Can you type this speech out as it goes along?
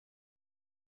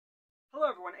Hello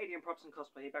everyone,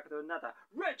 ATMProps&Cosplay here, back with another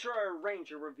retro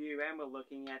Ranger review, and we're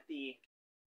looking at the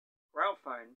growl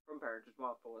phone from Ranger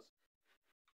Morpher.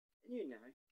 And you know,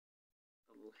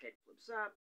 the little head flips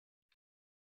up,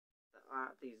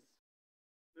 these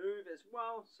move as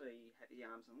well, so you have the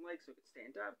arms and legs so it can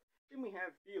stand up. Then we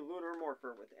have the lunar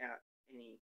Morpher without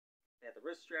any the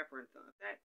wrist strap or anything like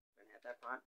that. Don't have that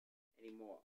part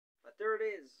anymore. But there it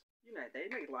is. You know, they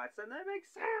make lights and they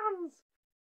make sounds.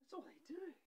 That's all they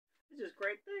do. They're just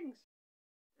great things.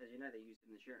 As you know, they're used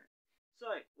in the show. So,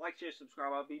 like, share,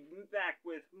 subscribe. I'll be back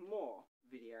with more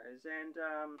videos. And,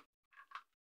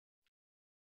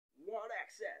 Wild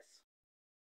Access.